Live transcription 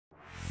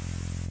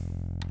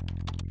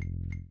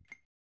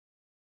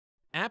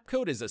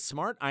AppCode is a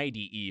smart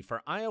IDE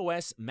for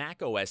iOS,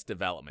 macOS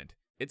development.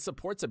 It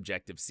supports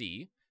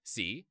Objective-C,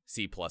 C,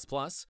 C++,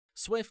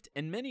 Swift,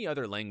 and many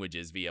other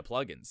languages via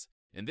plugins.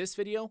 In this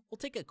video, we'll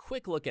take a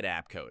quick look at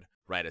AppCode,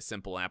 write a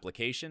simple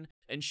application,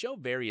 and show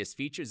various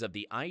features of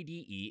the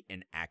IDE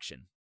in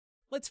action.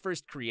 Let's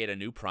first create a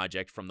new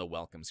project from the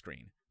welcome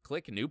screen.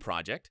 Click New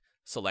Project,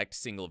 select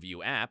Single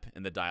View App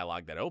in the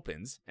dialog that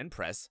opens, and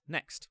press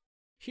Next.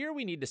 Here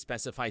we need to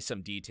specify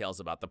some details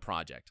about the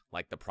project,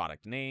 like the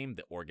product name,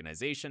 the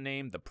organization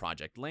name, the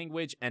project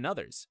language, and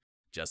others,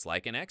 just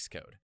like in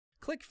Xcode.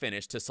 Click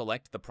Finish to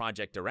select the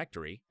project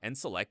directory and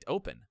select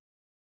Open.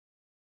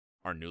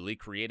 Our newly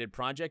created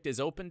project is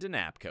opened in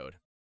AppCode.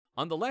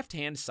 On the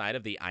left-hand side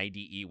of the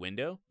IDE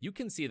window, you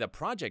can see the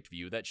project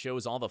view that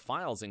shows all the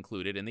files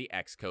included in the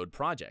Xcode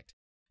project.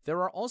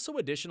 There are also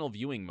additional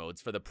viewing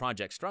modes for the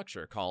project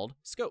structure called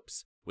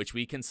Scopes, which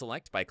we can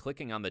select by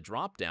clicking on the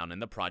drop-down in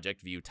the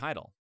project view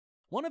title.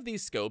 One of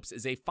these scopes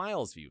is a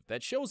Files view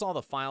that shows all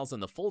the files in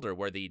the folder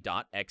where the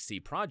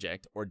 .xc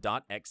project or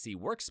 .xc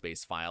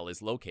workspace file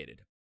is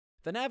located.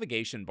 The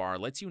navigation bar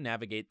lets you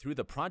navigate through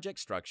the project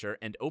structure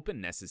and open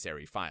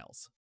necessary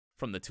files.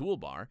 From the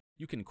toolbar,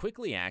 you can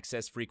quickly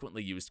access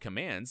frequently used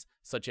commands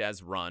such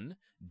as Run,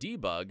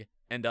 Debug,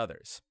 and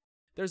others.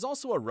 There's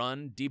also a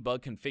Run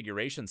Debug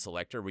configuration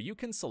selector where you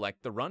can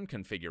select the run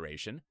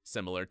configuration,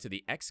 similar to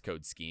the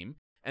Xcode scheme,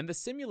 and the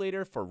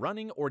simulator for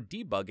running or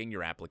debugging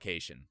your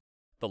application.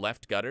 The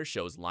left gutter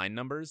shows line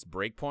numbers,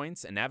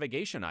 breakpoints, and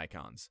navigation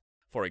icons.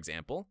 For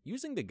example,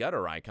 using the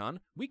gutter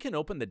icon, we can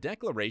open the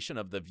declaration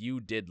of the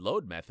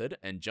view.didLoad method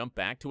and jump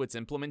back to its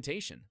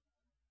implementation.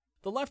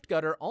 The left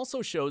gutter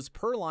also shows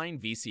per-line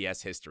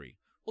VCS history.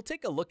 We'll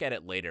take a look at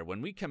it later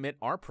when we commit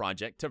our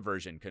project to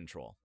version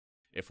control.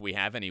 If we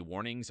have any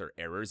warnings or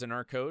errors in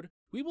our code,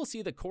 we will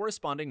see the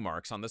corresponding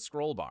marks on the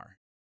scroll bar.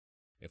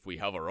 If we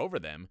hover over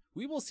them,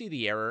 we will see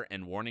the error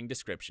and warning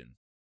description.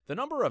 The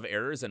number of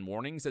errors and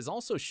warnings is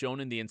also shown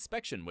in the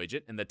inspection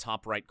widget in the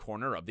top right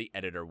corner of the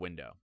editor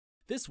window.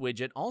 This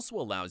widget also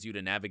allows you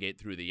to navigate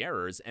through the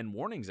errors and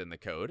warnings in the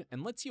code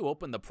and lets you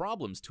open the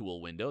Problems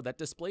tool window that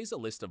displays a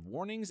list of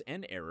warnings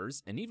and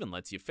errors and even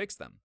lets you fix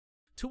them.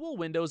 Tool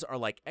windows are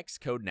like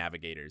Xcode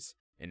navigators.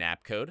 In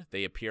AppCode,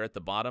 they appear at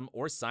the bottom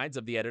or sides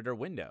of the editor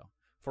window.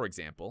 For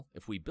example,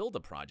 if we build a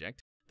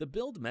project, the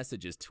Build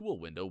Messages tool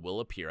window will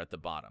appear at the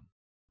bottom.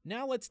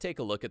 Now let's take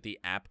a look at the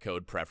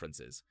AppCode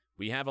preferences.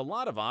 We have a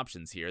lot of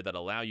options here that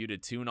allow you to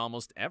tune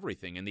almost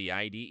everything in the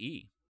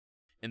IDE.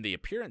 In the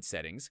Appearance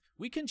settings,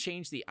 we can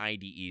change the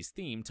IDE's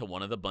theme to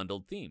one of the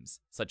bundled themes,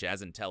 such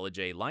as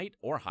IntelliJ Light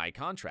or High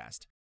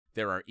Contrast.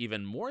 There are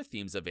even more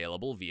themes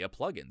available via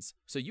plugins,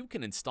 so you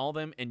can install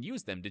them and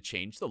use them to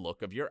change the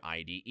look of your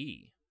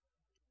IDE.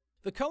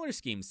 The Color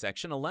Scheme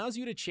section allows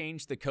you to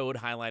change the code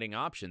highlighting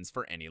options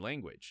for any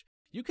language.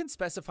 You can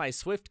specify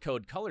Swift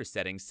code color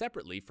settings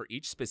separately for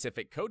each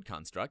specific code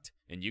construct,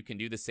 and you can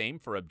do the same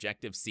for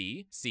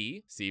Objective-C,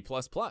 C, C++.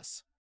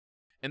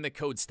 In the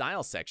Code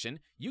Style section,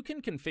 you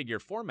can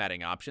configure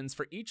formatting options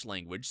for each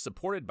language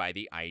supported by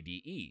the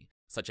IDE,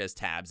 such as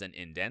tabs and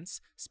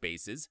indents,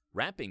 spaces,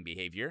 wrapping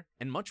behavior,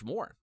 and much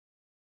more.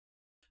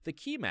 The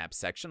Key Map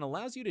section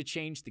allows you to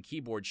change the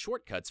keyboard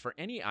shortcuts for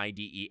any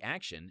IDE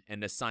action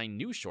and assign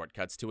new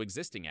shortcuts to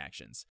existing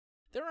actions.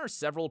 There are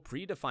several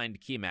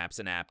predefined key maps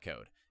in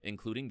AppCode,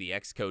 including the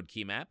Xcode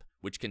key map,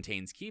 which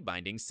contains key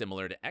bindings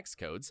similar to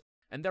Xcode's,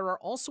 and there are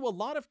also a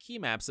lot of key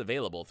maps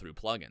available through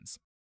plugins.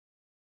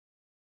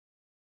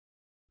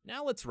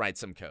 Now let's write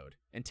some code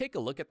and take a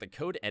look at the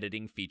code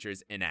editing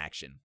features in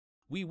action.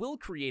 We will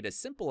create a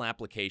simple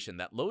application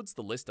that loads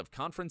the list of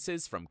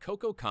conferences from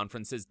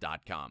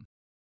CocoaConferences.com.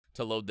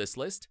 To load this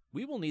list,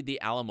 we will need the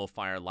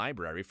AlamoFire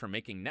library for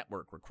making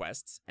network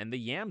requests and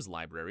the YAML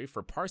library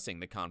for parsing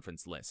the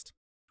conference list.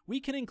 We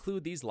can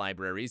include these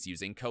libraries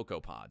using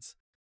CocoaPods.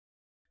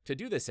 To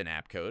do this in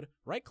AppCode,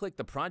 right-click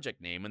the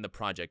project name in the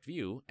project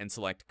view and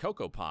select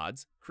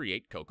CocoaPods,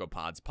 create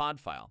CocoaPods pod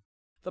file.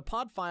 The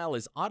pod file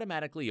is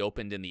automatically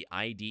opened in the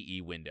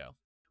IDE window.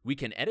 We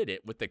can edit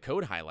it with the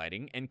code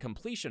highlighting and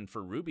completion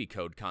for Ruby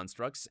code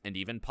constructs and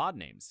even pod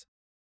names.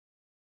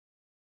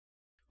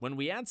 When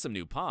we add some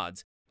new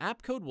pods,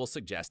 AppCode will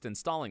suggest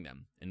installing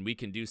them, and we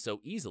can do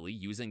so easily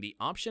using the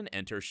Option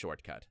Enter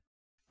shortcut.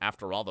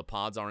 After all the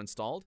pods are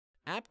installed,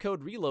 AppCode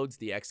reloads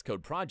the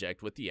Xcode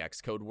project with the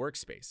Xcode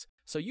workspace,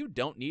 so you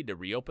don't need to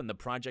reopen the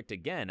project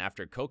again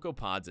after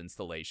CocoaPods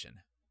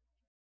installation.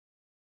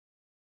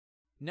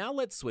 Now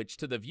let's switch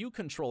to the View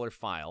Controller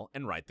file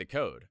and write the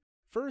code.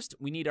 First,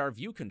 we need our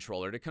View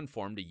Controller to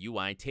conform to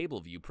UI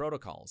Table View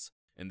protocols.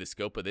 In the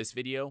scope of this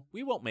video,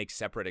 we won't make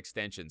separate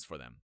extensions for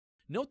them.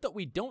 Note that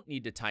we don't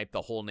need to type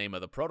the whole name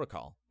of the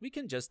protocol. We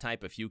can just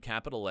type a few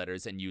capital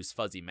letters and use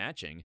fuzzy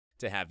matching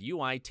to have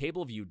UI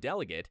Table View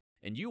Delegate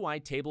and UI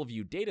Table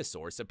View Data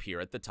Source appear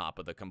at the top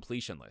of the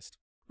completion list.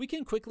 We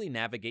can quickly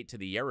navigate to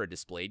the error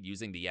displayed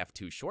using the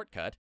F2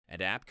 shortcut,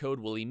 and AppCode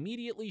will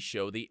immediately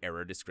show the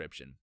error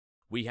description.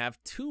 We have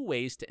two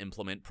ways to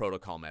implement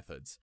protocol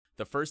methods.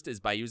 The first is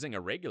by using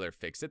a regular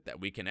fixit that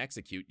we can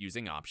execute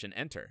using Option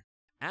Enter.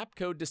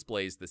 AppCode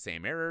displays the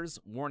same errors,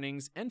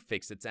 warnings, and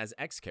fixes as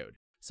Xcode,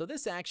 so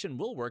this action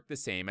will work the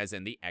same as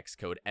in the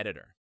Xcode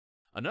editor.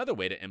 Another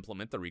way to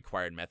implement the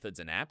required methods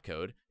in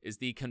AppCode is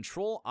the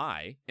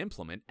Control-I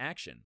implement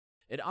action.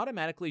 It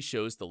automatically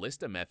shows the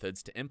list of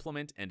methods to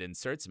implement and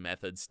inserts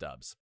method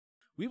stubs.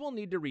 We will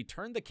need to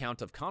return the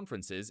count of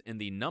conferences in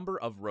the number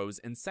of rows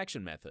in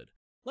section method.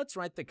 Let's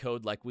write the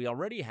code like we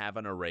already have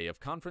an array of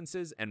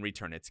conferences and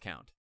return its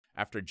count.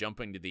 After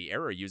jumping to the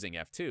error using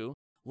F2,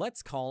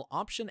 let's call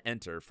Option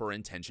Enter for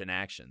intention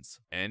actions.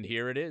 And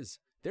here it is.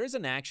 There's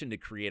an action to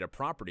create a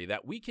property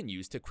that we can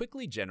use to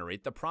quickly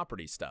generate the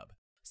property stub.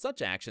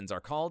 Such actions are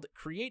called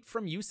Create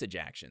from Usage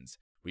actions.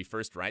 We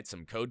first write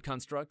some code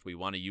construct we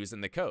want to use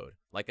in the code,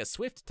 like a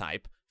Swift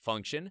type,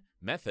 function,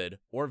 method,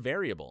 or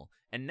variable,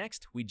 and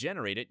next we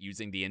generate it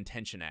using the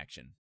intention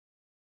action.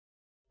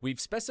 We've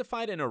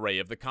specified an array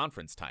of the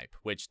conference type,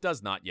 which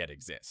does not yet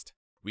exist.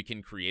 We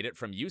can create it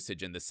from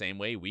usage in the same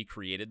way we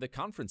created the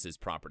conferences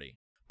property.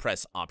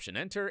 Press Option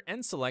Enter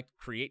and select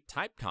Create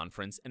Type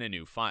Conference in a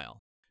new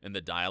file. In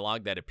the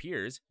dialog that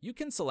appears, you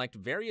can select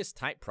various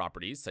type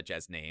properties such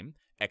as name,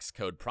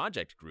 Xcode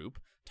project group,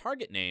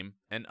 target name,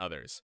 and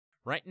others.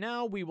 Right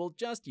now, we will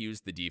just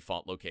use the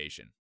default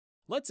location.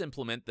 Let's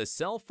implement the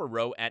cell for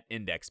row at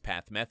index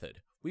path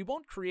method. We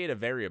won't create a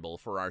variable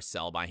for our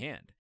cell by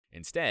hand.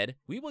 Instead,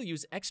 we will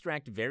use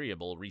extract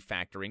variable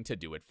refactoring to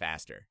do it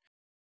faster.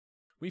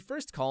 We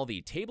first call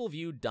the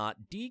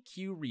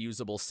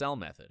TableView.DQReusableCell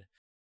method.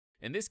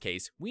 In this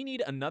case, we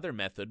need another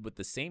method with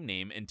the same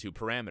name and 2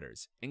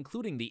 parameters,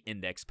 including the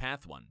index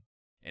path one.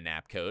 In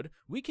AppCode,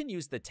 we can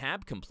use the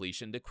tab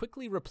completion to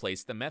quickly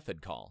replace the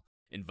method call.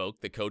 Invoke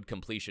the code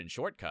completion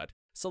shortcut,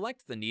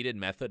 select the needed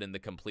method in the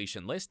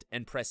completion list,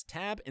 and press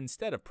tab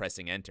instead of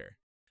pressing enter.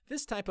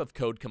 This type of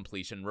code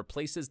completion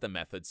replaces the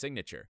method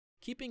signature,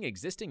 keeping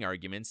existing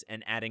arguments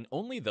and adding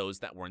only those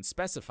that weren't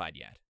specified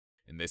yet.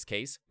 In this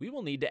case, we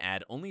will need to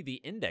add only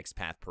the index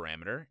path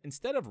parameter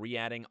instead of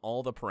re-adding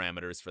all the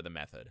parameters for the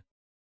method.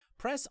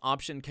 Press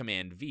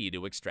Option-Command-V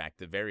to extract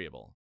the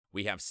variable.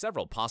 We have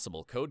several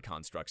possible code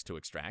constructs to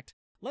extract.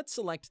 Let's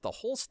select the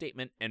whole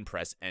statement and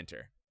press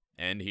enter.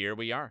 And here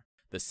we are.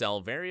 The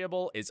cell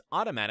variable is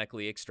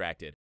automatically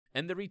extracted,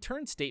 and the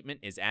return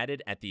statement is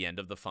added at the end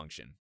of the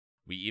function.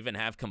 We even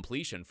have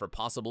completion for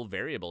possible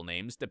variable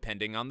names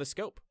depending on the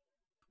scope.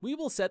 We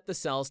will set the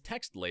cell's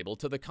text label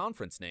to the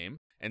conference name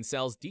and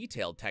cell's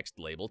detailed text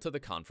label to the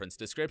conference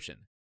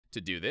description.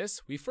 To do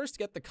this, we first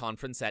get the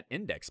conference at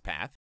index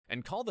path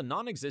and call the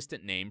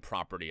non-existent name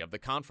property of the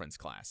conference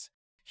class.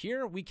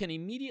 Here, we can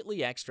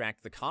immediately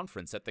extract the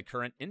conference at the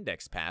current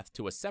index path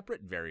to a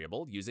separate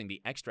variable using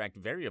the extract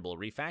variable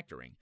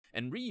refactoring,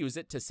 and reuse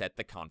it to set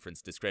the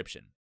conference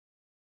description.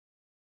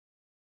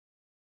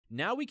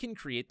 Now we can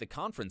create the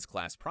conference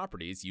class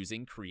properties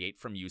using Create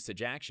from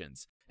Usage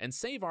actions, and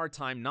save our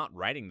time not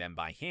writing them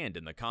by hand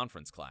in the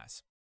conference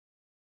class.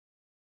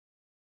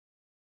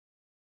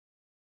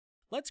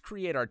 Let's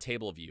create our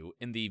table view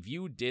in the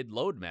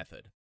ViewDidLoad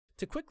method.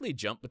 To quickly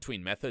jump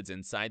between methods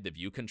inside the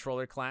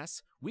ViewController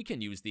class, we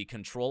can use the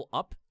Control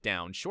Up,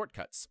 Down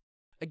shortcuts.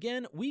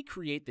 Again, we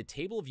create the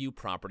table view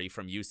property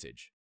from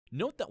usage.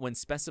 Note that when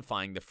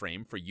specifying the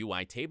frame for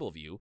UI table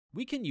view,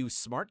 we can use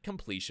Smart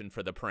Completion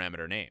for the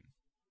parameter name.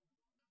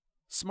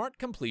 Smart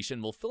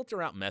Completion will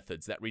filter out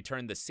methods that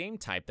return the same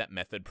type that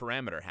method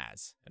parameter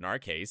has. In our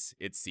case,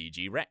 it's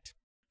CGRect.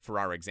 For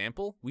our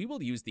example, we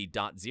will use the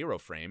 .0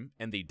 frame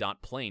and the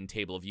 .plain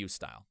table view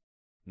style.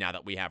 Now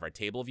that we have our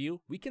table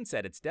view, we can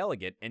set its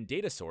delegate and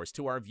data source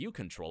to our view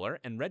controller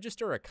and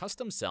register a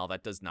custom cell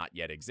that does not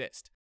yet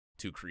exist.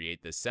 To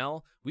create this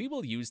cell, we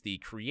will use the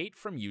Create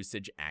from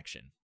Usage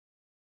action.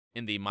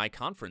 In the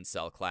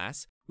MyConferenceCell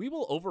class, we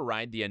will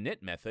override the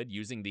init method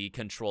using the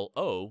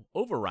Control-O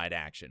override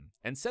action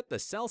and set the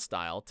cell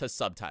style to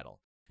subtitle.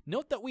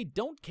 Note that we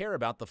don't care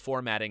about the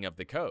formatting of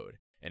the code.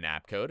 In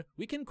AppCode,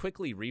 we can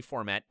quickly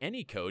reformat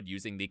any code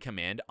using the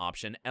Command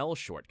Option L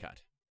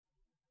shortcut.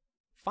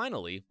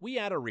 Finally, we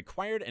add a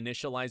required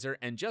initializer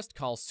and just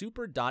call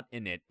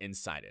super.init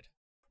inside it.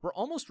 We're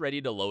almost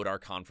ready to load our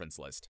conference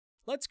list.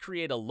 Let's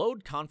create a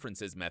load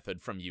conferences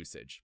method from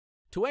usage.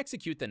 To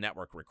execute the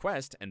network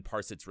request and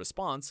parse its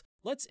response,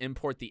 let's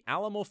import the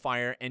Alamo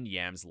Fire and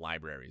YAML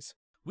libraries.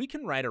 We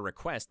can write a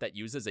request that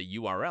uses a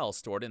URL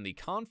stored in the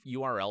conf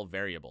URL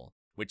variable,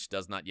 which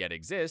does not yet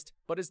exist,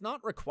 but is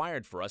not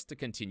required for us to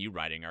continue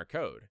writing our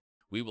code.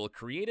 We will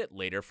create it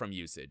later from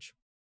usage.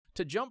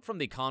 To jump from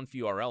the conf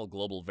URL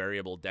global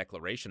variable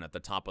declaration at the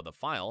top of the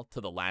file to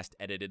the last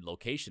edited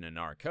location in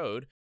our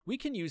code, we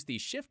can use the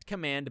Shift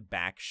Command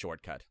Back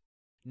shortcut.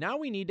 Now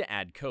we need to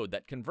add code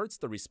that converts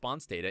the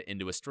response data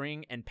into a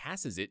string and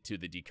passes it to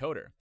the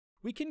decoder.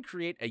 We can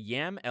create a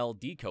YAML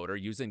decoder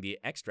using the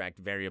extract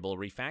variable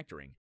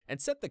refactoring and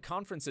set the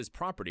conferences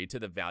property to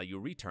the value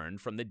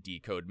returned from the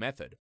decode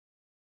method.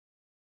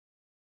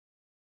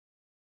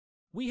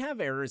 We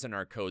have errors in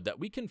our code that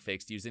we can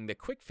fix using the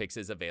quick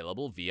fixes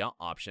available via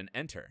Option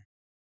Enter.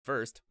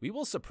 First, we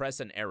will suppress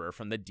an error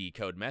from the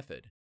decode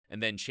method,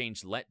 and then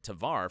change let to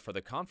var for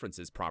the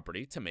conferences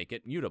property to make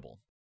it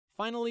mutable.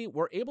 Finally,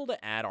 we're able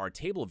to add our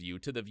table view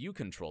to the view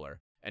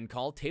controller and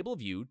call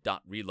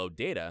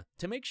tableview.reloadData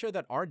to make sure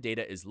that our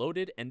data is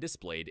loaded and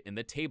displayed in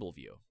the table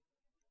view.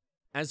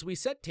 As we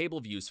set table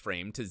view's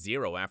frame to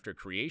 0 after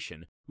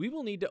creation, we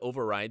will need to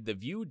override the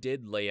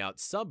viewDidLayout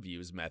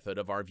subviews method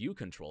of our view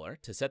controller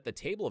to set the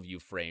table view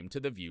frame to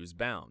the view's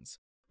bounds.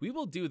 We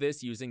will do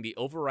this using the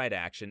override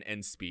action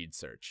and speed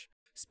search.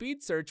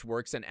 Speed search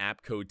works in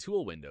AppCode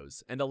tool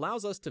windows and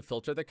allows us to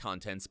filter the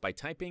contents by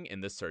typing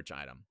in the search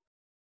item.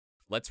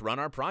 Let's run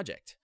our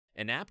project.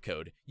 In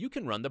AppCode, you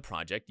can run the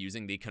project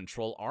using the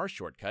Ctrl-R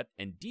shortcut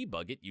and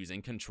debug it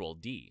using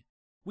Ctrl-D.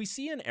 We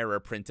see an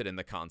error printed in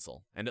the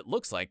console, and it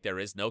looks like there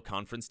is no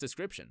conference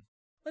description.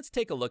 Let's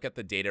take a look at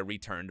the data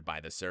returned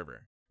by the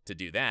server. To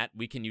do that,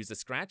 we can use a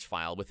Scratch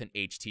file with an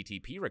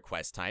HTTP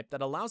request type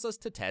that allows us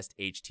to test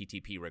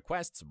HTTP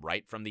requests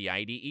right from the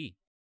IDE.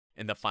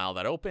 In the file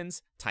that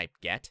opens, type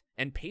GET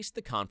and paste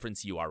the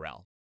conference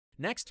URL.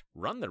 Next,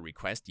 run the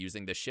request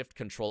using the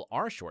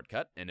Shift-Ctrl-R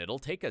shortcut and it'll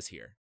take us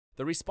here.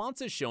 The response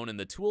is shown in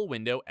the tool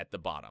window at the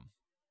bottom.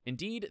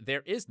 Indeed,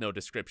 there is no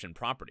description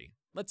property.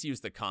 Let's use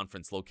the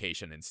conference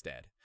location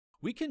instead.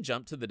 We can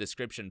jump to the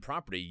description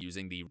property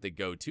using the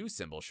GoTo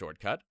symbol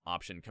shortcut,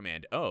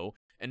 Option-Command-O,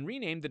 and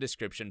rename the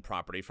description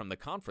property from the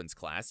conference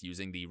class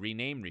using the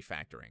Rename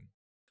refactoring.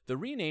 The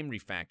Rename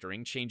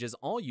refactoring changes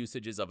all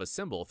usages of a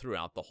symbol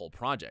throughout the whole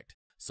project,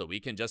 so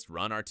we can just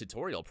run our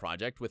tutorial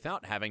project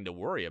without having to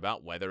worry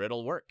about whether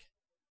it'll work.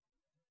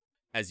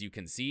 As you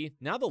can see,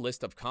 now the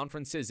list of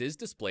conferences is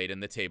displayed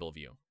in the table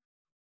view.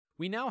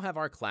 We now have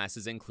our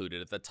classes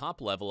included at the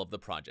top level of the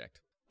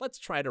project. Let's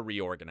try to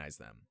reorganize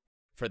them.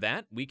 For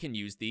that, we can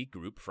use the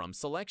Group From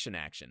Selection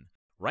action.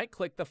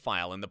 Right-click the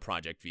file in the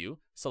project view,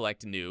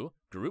 select New,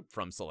 Group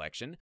From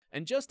Selection,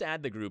 and just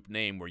add the group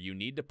name where you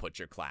need to put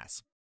your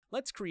class.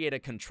 Let's create a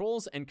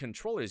Controls and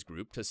Controllers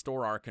group to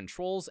store our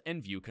controls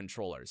and view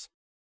controllers.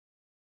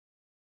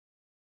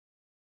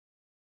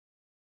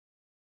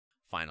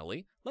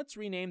 Finally, let's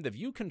rename the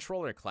View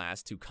Controller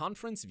class to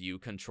Conference View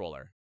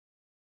Controller.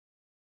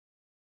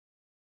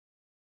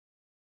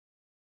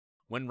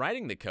 When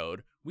writing the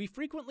code, we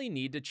frequently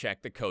need to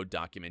check the code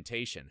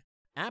documentation.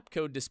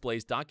 AppCode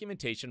displays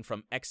documentation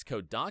from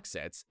Xcode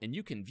docsets, and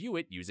you can view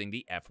it using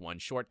the F1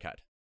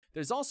 shortcut.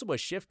 There's also a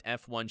Shift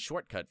F1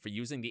 shortcut for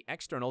using the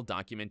external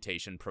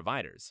documentation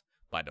providers.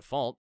 By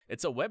default,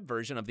 it's a web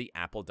version of the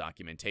Apple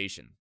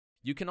documentation.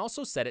 You can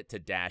also set it to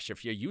Dash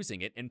if you're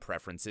using it in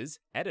Preferences,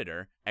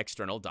 Editor,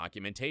 External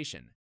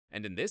Documentation.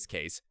 And in this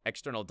case,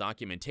 external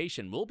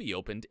documentation will be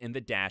opened in the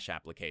Dash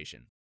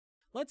application.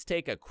 Let's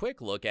take a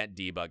quick look at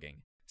debugging.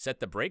 Set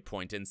the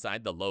breakpoint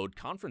inside the Load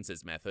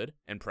Conferences method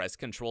and press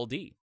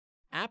Ctrl-D.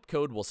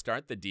 AppCode will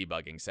start the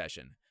debugging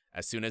session.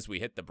 As soon as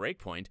we hit the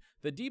breakpoint,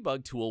 the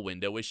Debug tool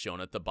window is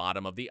shown at the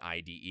bottom of the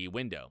IDE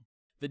window.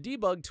 The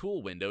Debug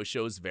tool window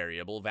shows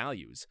variable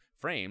values,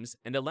 frames,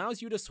 and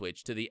allows you to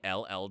switch to the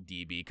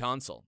LLDB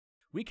console.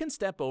 We can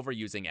step over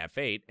using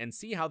F8 and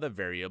see how the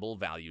variable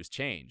values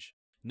change.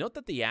 Note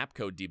that the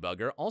AppCode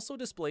debugger also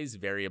displays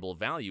variable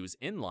values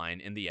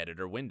inline in the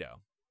editor window.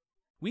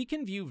 We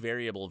can view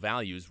variable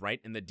values right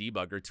in the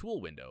Debugger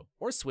tool window,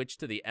 or switch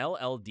to the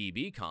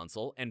LLDB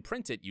console and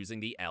print it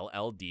using the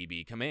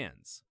LLDB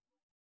commands.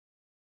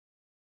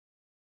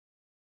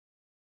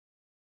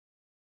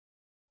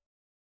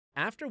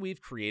 After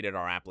we've created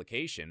our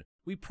application,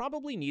 we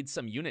probably need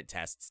some unit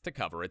tests to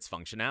cover its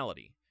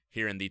functionality.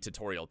 Here in the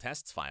tutorial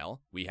tests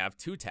file, we have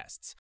two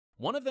tests.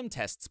 One of them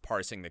tests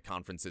parsing the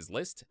conferences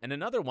list, and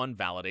another one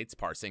validates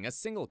parsing a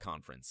single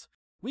conference.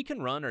 We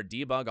can run or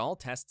debug all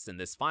tests in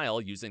this file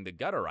using the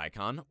gutter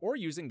icon or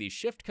using the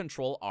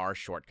Shift-Ctrl-R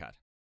shortcut.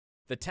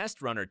 The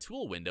Test Runner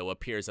tool window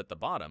appears at the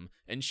bottom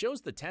and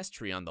shows the test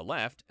tree on the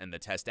left and the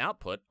test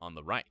output on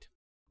the right.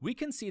 We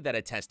can see that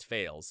a test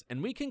fails,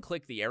 and we can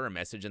click the error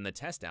message in the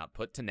test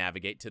output to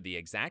navigate to the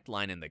exact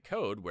line in the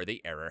code where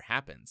the error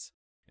happens.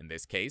 In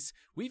this case,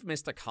 we've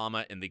missed a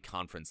comma in the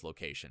conference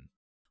location.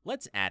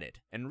 Let's add it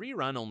and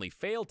rerun only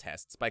fail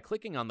tests by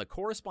clicking on the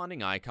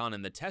corresponding icon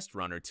in the Test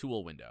Runner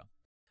tool window.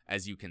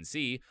 As you can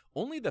see,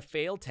 only the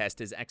fail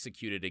test is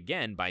executed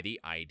again by the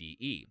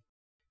IDE.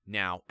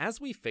 Now,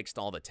 as we fixed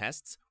all the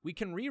tests, we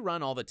can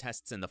rerun all the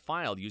tests in the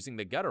file using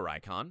the gutter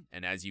icon,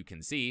 and as you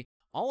can see,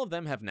 all of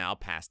them have now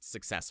passed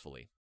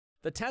successfully.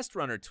 The Test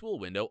Runner tool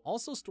window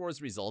also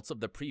stores results of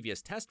the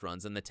previous test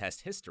runs in the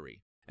test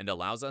history, and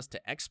allows us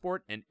to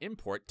export and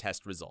import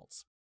test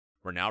results.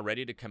 We're now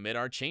ready to commit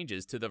our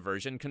changes to the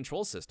version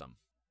control system.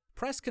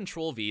 Press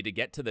Ctrl-V to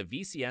get to the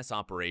VCS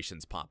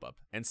Operations pop-up,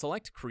 and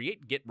select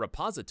Create Git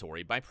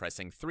Repository by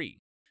pressing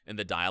 3. In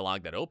the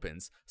dialog that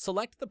opens,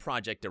 select the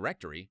project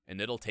directory, and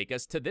it'll take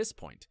us to this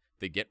point.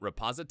 The Git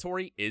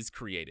repository is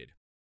created.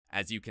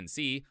 As you can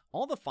see,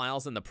 all the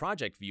files in the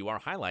project view are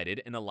highlighted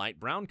in a light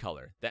brown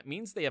color. That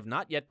means they have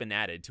not yet been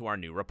added to our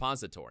new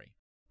repository.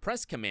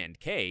 Press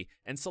Command-K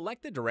and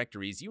select the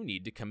directories you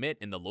need to commit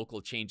in the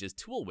Local Changes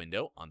tool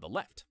window on the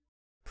left.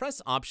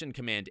 Press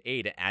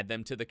Option-Command-A to add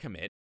them to the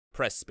commit,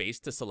 press space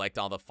to select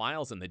all the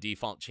files in the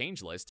default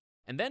change list,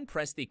 and then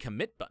press the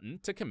Commit button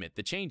to commit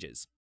the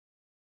changes.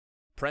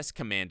 Press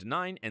Command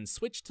 9 and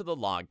switch to the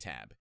Log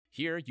tab.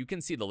 Here, you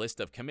can see the list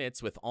of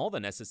commits with all the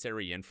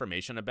necessary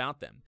information about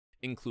them,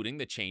 including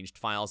the changed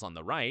files on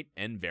the right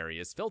and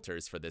various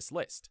filters for this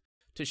list.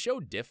 To show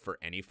diff for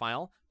any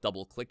file,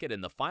 double-click it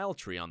in the file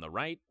tree on the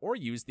right or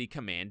use the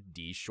Command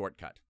D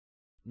shortcut.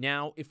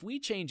 Now, if we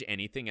change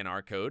anything in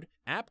our code,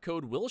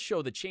 AppCode will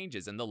show the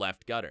changes in the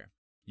left gutter.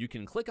 You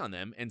can click on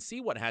them and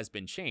see what has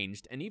been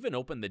changed and even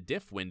open the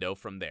diff window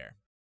from there.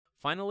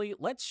 Finally,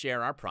 let's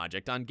share our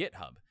project on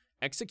GitHub.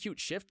 Execute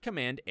Shift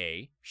Command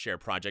A, share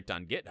project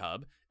on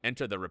GitHub,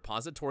 enter the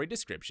repository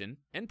description,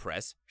 and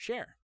press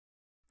Share.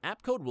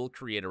 AppCode will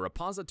create a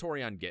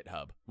repository on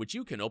GitHub, which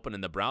you can open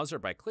in the browser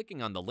by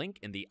clicking on the link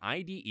in the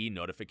IDE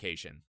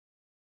notification.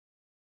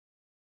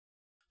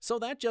 So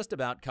that just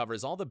about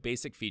covers all the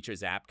basic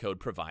features AppCode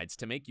provides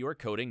to make your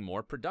coding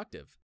more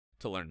productive.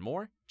 To learn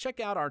more, check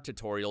out our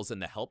tutorials in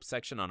the Help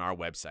section on our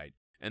website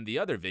and the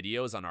other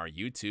videos on our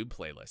YouTube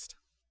playlist.